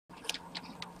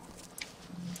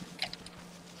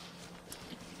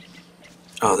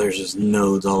Oh, there's just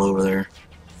nodes all over there.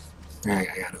 I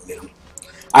gotta get them.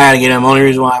 I gotta get them. Only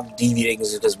reason why I'm deviating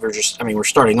is because we're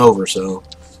starting over, so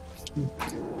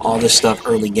all this stuff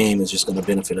early game is just gonna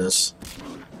benefit us.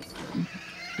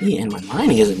 Yeah, and my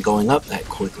mining isn't going up that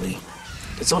quickly.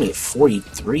 It's only at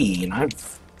 43, and oh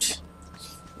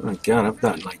my god, I've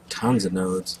gotten like tons of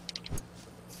nodes.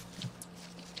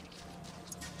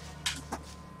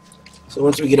 So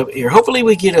once we get up here, hopefully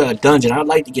we get a dungeon. I would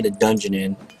like to get a dungeon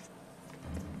in.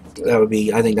 I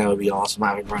think that would be awesome. I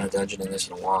haven't run a dungeon in this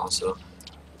in a while, so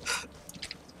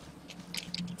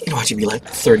you watch it be like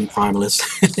 30 primalists.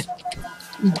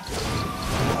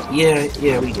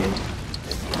 yeah, we did.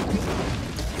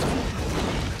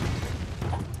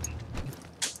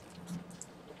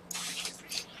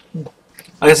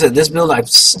 Like I said, this build I'm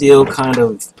still kind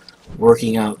of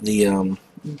working out the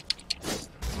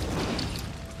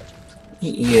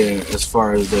yeah, as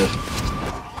far as the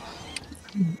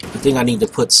I think I need to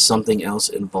put something else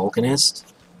in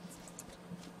Vulcanist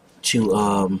to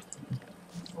Vulcanist?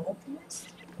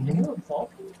 Are you a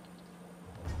Vulcan?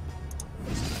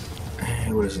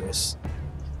 What is this?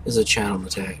 This is a channel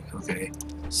attack. Okay,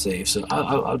 save. So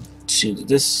I'll shoot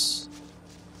this.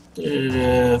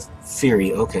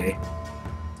 Fury. Okay.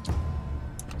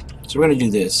 So we're gonna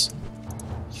do this.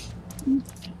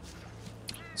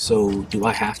 So do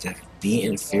I have to be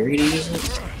in Fury to use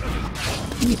it?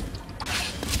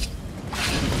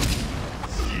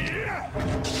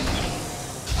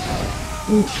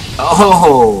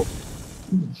 Oh.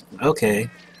 Okay.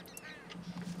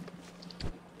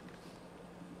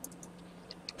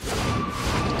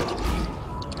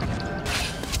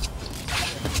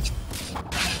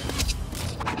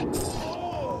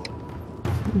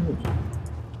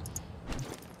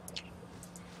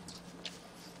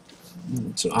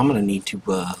 So I'm gonna need to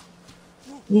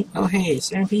oh hey,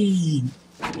 Stampede!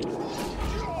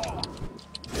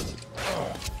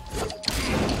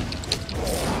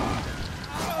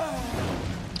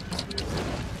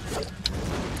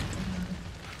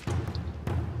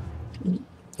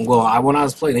 Well, when I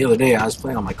was playing the other day, I was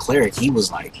playing on my cleric. He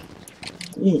was like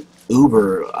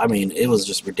uber. I mean, it was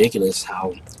just ridiculous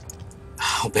how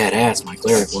badass my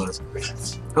cleric was.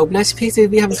 Oh, bless Pixie!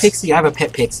 We have a pixie. I have a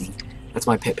pet pixie. That's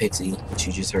my pet pixie that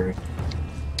you just heard.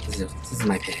 This is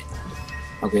my pet.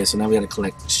 Okay, so now we gotta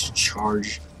collect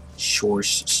charge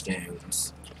source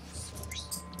stones.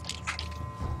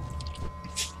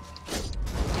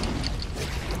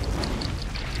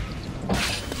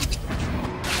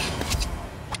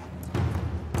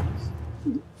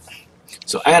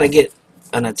 So I gotta get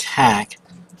an attack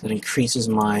that increases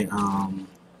my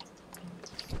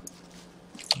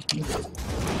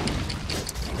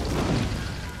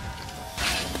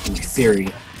theory.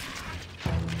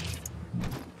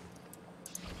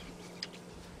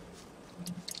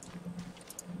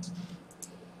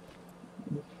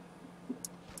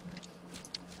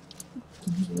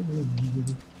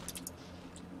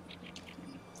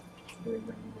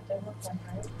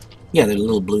 Yeah, they're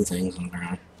little blue things on the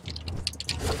ground.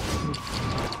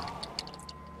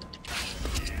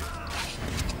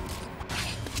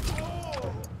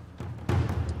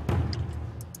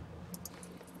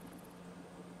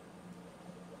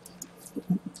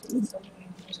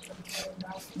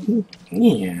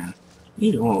 Yeah.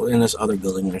 Well, in this other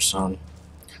building, there's some.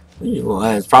 Well,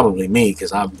 it's probably me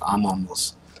because I'm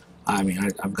almost. I mean,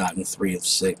 I've gotten 3 of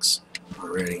 6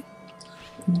 already.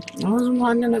 I was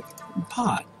one in a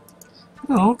pot.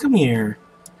 Oh, come here.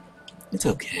 It's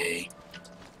okay.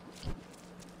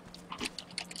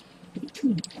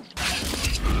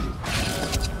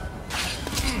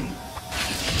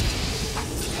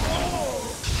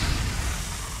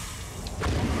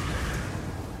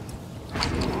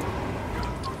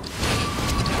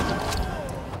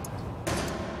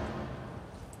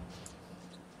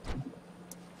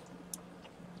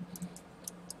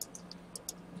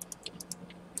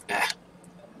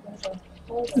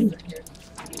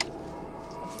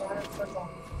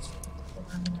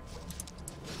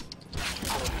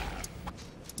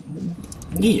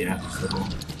 Yeah.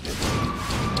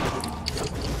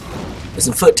 There's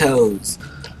some foot toads.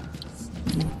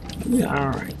 Yeah,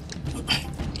 alright.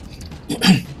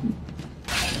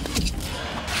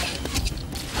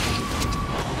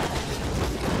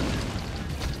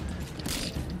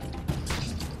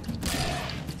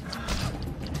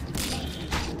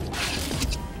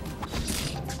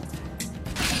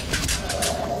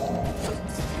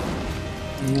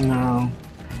 No.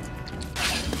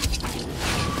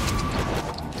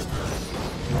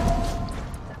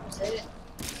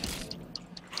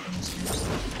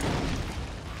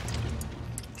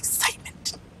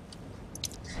 Excitement.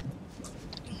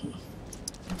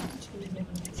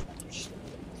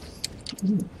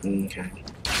 Okay.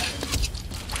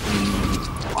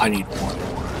 I need one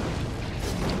more.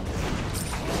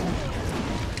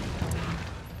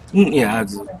 Yeah,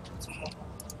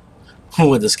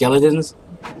 with the skeletons.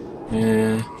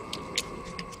 Yeah.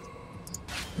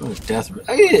 Oh, death.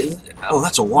 Oh,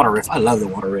 that's a water rift. I love the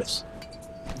water rifts.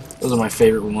 Those are my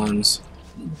favorite ones.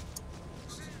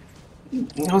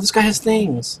 Oh, this guy has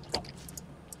things.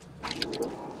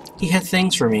 He had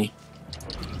things for me.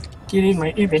 Get in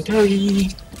my inventory.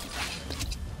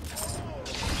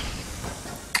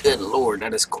 Good lord,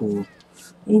 that is cool.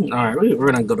 Alright, we're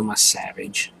gonna go to my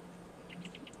savage.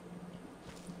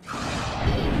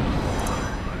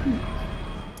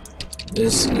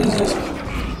 This is just...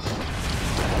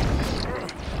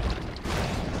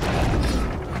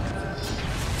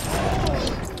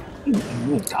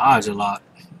 dodge a lot.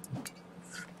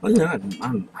 Well, yeah,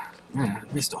 I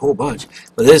missed a whole bunch.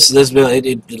 But this build,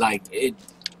 it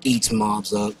eats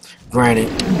mobs up. Granted,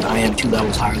 I am 2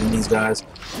 levels higher than these guys,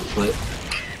 but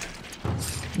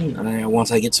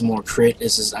once I get some more crit, I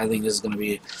think this is gonna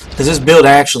be, because this build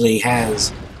actually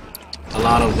has a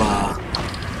lot of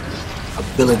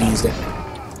abilities that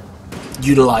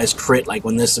utilize crit. Like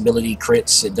when this ability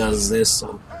crits, it does this.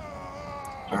 So,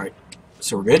 all right,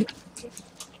 so we're good.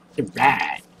 You're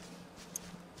bad.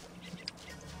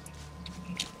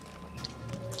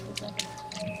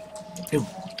 Ew.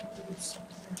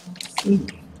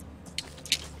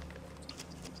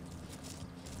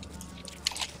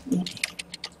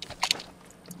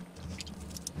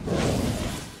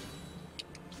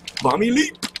 Bommy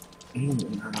leap.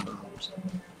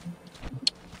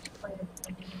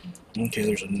 Okay,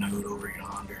 there's a node over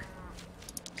yonder.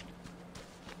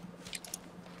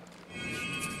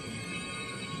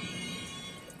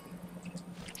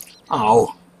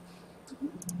 Oh,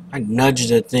 I nudged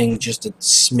the thing just a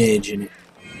smidge in it.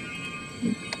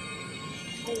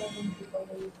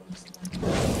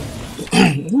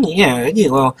 Yeah,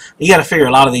 well, you gotta figure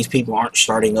a lot of these people aren't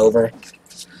starting over.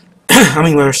 I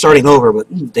mean, they're starting over, but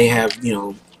they have, you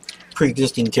know,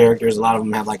 pre-existing characters. A lot of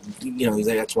them have, like, you know,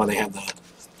 that's why they have the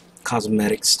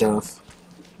cosmetic stuff.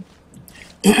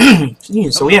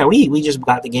 So yeah, we just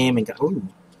got the game and got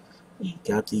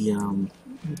the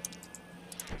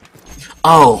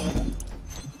oh,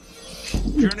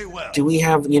 do we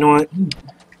have, you know what,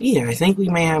 yeah, I think we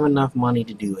may have enough money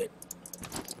to do it.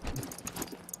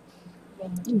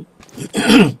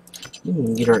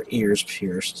 Get our ears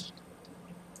pierced.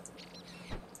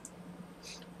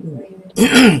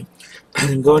 Go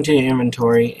into your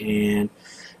inventory and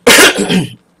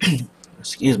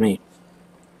excuse me.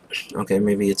 Okay,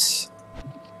 maybe it's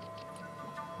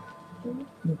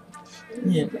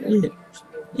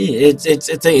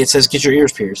it says get your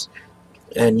ears pierced,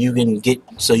 and you can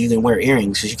wear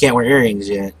earrings, because you can't wear earrings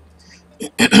yet.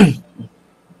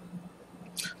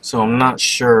 So I'm not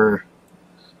sure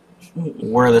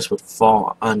where this would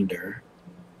fall under.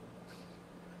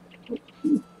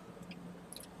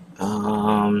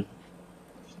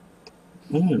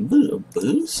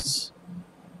 Boosts?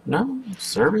 No?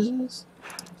 Services?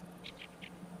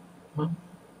 Huh?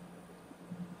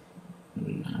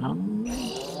 No.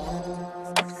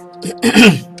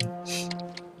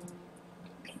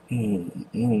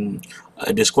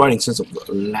 A disquieting sense of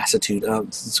lassitude.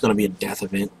 It's going to be a death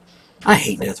event. I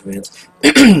hate death events.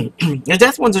 The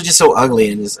death ones are just so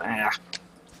ugly and just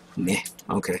meh.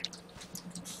 Okay.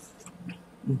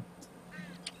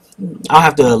 I'll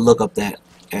have to look up that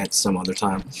at some other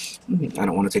time. I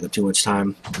don't want to take up too much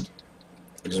time.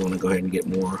 I just want to go ahead and get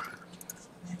more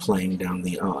playing down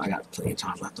the... Oh, I got plenty of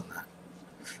time left on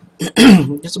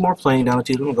that. Get some more playing down the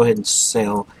tube. I'm going to go ahead and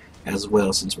sell as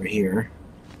well since we're here.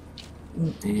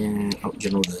 And, oh,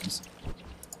 general goods.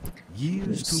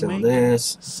 Years to sell make,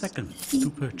 this. seconds to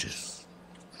purchase.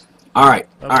 Alright,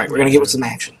 we're going to get with some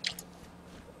action.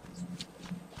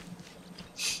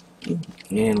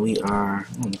 And we are...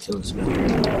 I'm going to kill this guy.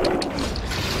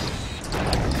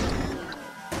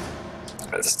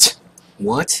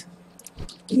 What?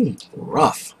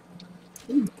 Rough.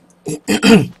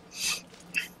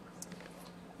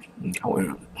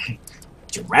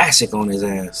 Jurassic on his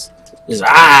ass. Just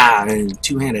and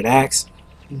two-handed axe.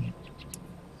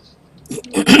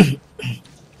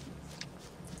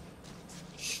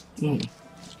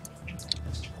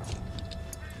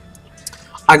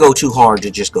 I go too hard to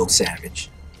just go savage.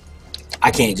 I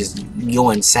can't just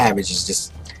going savage is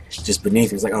just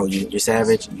beneath. It's like, oh, you're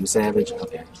savage. You savage.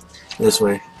 Okay, this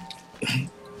way.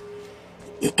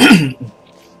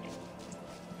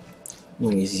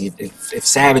 If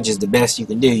savage is the best you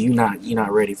can do, you're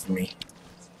not ready for me.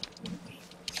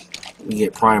 We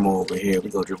get primal over here. We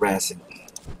go Jurassic.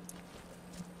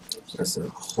 That's a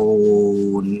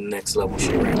whole next level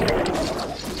shit right there.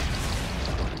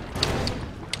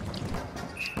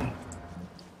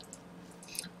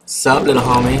 Sup, little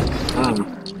homie?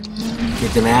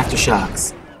 Get them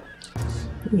aftershocks.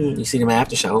 You see them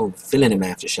aftershocks? Oh, feeling them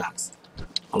aftershocks.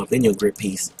 All up in your grip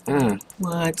piece.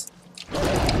 What?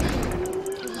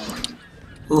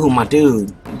 Ooh, my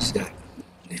dude. You just got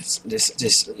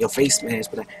this your face smashed,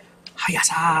 but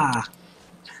Hayasa!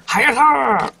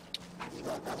 Hayasa!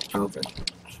 Okay.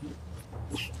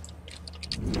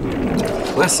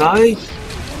 West side?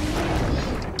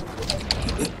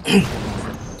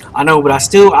 I know, but I'm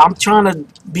trying to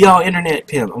be all internet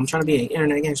pimp. I'm trying to be an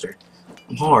internet gangster.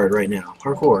 I'm hard right now.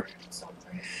 Hardcore.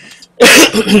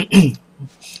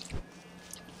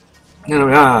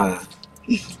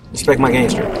 Respect my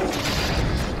gangster.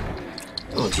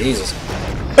 Oh, Jesus.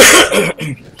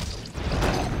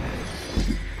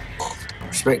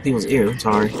 Respect people's ears. I'm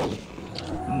sorry.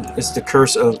 It's the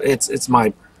curse of it's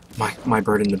my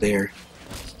burden to bear.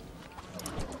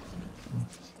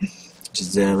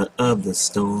 Gisela of the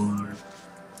Storm.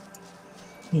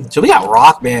 So we got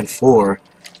Rock Band 4,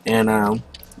 and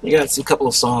we got a couple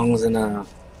of songs, and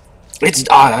it's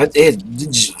hard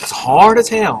as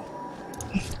hell.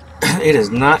 It is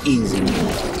not easy.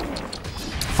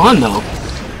 Fun though.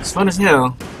 It's fun as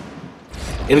hell.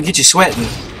 It'll get you sweating.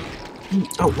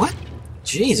 Oh, what?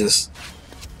 Jesus.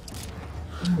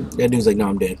 That dude's like, no,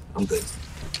 I'm dead. I'm good.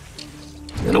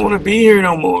 I don't want to be here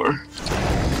no more.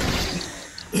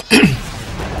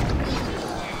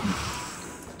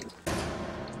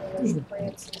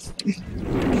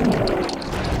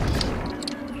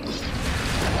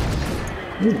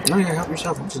 No, you gotta help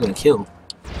yourself. I'm just gonna kill.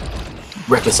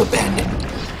 Reckless abandon.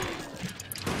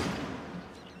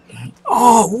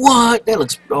 Oh, what? That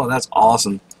looks. Oh, that's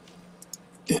awesome.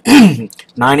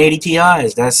 980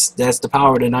 Ti's. That's the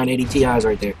power of the 980 Ti's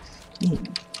right there. You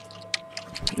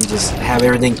just have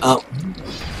everything up,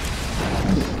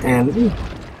 and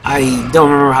I don't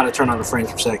remember how to turn on the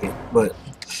frames per second, but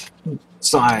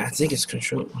so I think it's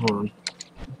control. Hold on.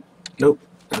 Nope,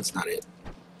 that's not it.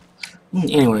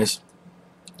 Anyways,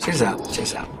 check this out. Check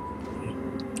this out.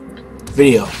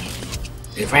 Video,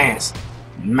 advanced,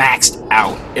 maxed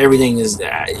out. Everything is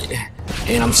that,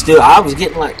 and I was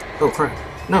getting like, oh crap.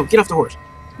 No, get off the horse.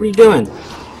 What are you doing?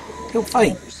 Go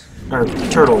fight. Or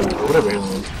turtle, or whatever the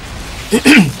hell it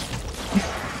is.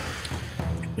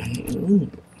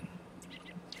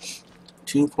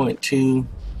 2.2.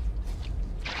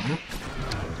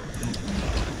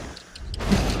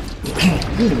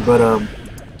 But,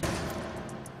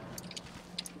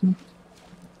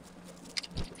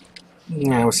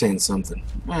 yeah, I was saying something.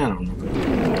 I don't know.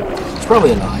 It's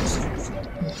probably a lie.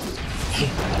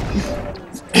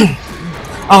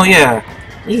 Oh yeah,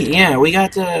 yeah. We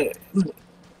got the.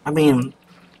 I mean,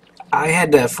 I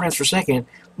had frames per second.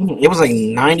 It was like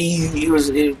 90. It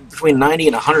was between 90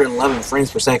 and 111 frames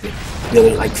per second. You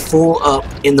know, like full up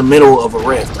in the middle of a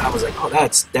rift. I was like, oh,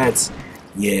 that's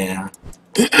yeah.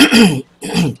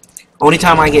 Only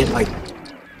time I get like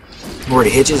where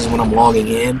it hitches is when I'm logging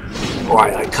in or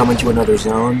I come into another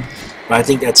zone. But I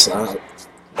think that's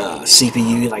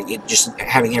CPU, like it just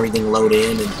having everything load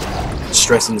in and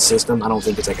stressing the system. I don't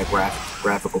think it's like a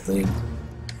graphical thing.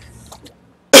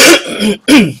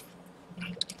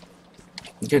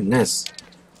 Goodness.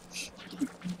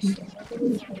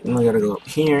 And I gotta go up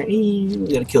here. We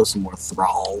gotta kill some more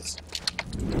thralls.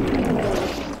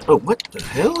 Oh, what the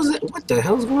hell is it? What the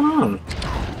hell's going on?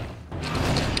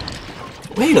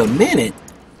 Wait a minute.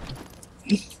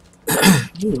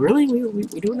 Really? We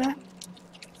doing that?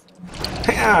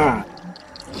 Yeah.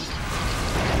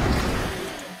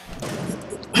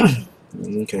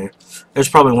 Okay. There's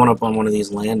probably one up on one of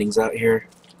these landings out here.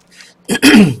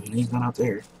 He's not out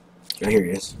there. Oh, here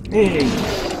he is. Hey.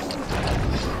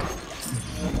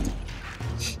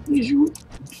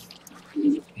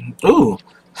 Ooh.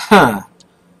 Huh.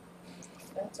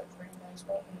 That's a pretty nice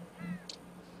weapon.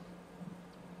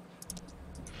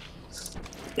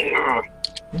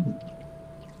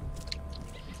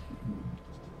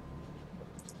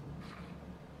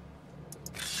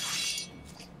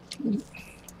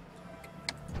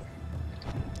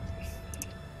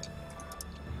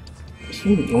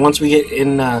 Once we get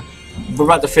in, we're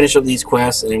about to finish up these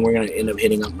quests, and then we're gonna end up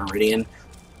hitting up Meridian.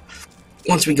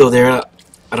 Once we go there,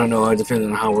 I don't know. Depending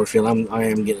on how we're feeling, I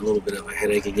am getting a little bit of a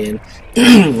headache again.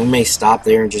 We may stop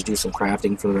there and just do some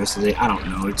crafting for the rest of the day. I don't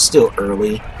know. It's still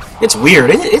early. It's weird.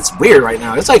 It's weird right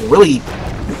now. It's like really,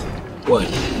 what?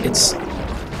 It's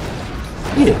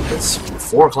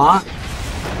 4 o'clock,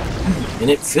 and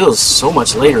it feels so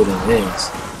much later than it is.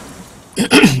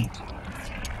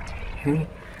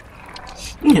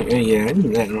 Yeah, I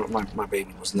knew that my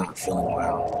baby was not feeling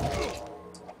well.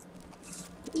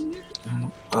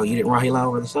 Oh, you didn't Rahila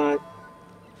over the side?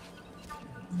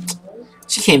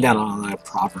 She came down on the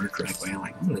proper, correct way. I'm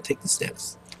like, I'm gonna take the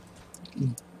steps.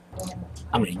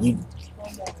 I'm gonna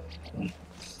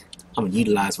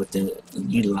utilize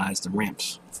the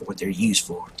ramps for what they're used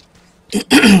for.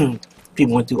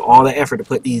 People went through all the effort to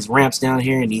put these ramps down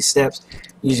here and these steps.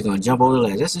 You're just gonna jump over the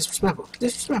ledge. That's disrespectful.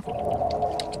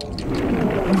 Disrespectful.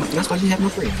 That's why you have no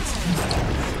friends.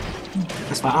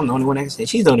 That's why I'm the only one that can stand.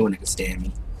 She's the only one that can stand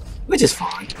me, which is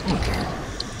fine. I don't care.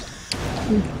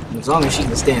 As long as she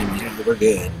can stand me, we're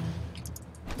good.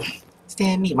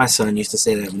 Stand me. My son used to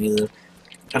say that when he lived.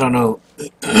 I don't know,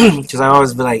 because I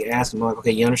always be like, ask him like,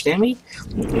 okay, you understand me?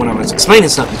 When I was explaining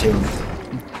something to him,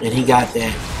 and he got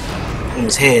that in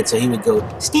his head, so he would go,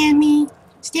 stand me,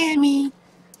 stand me.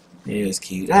 It was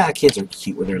cute. Kids are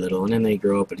cute when they're little, and then they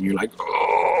grow up, and you're like,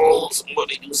 oh,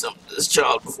 somebody do something to this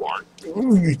child before.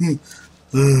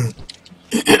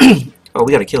 Oh,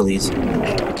 we gotta kill these.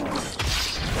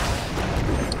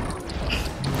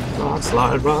 Rock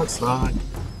slide, rock slide.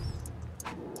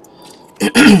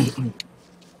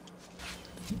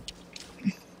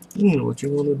 You know what you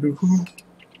wanna do.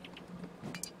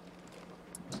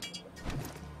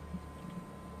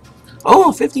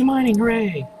 Oh, 50 mining,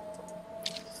 hooray!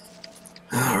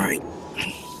 Alright.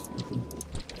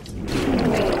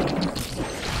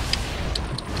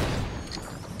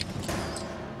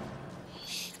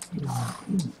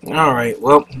 Alright,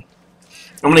 well,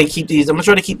 I'm gonna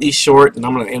try to keep these short, and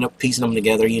I'm gonna end up piecing them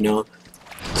together, you know,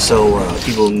 so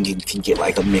people can get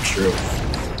like a mixture of,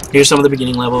 here's some of the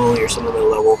beginning level, here's some of the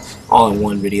level, all in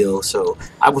one video. So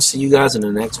I will see you guys in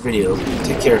the next video.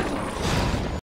 Take care.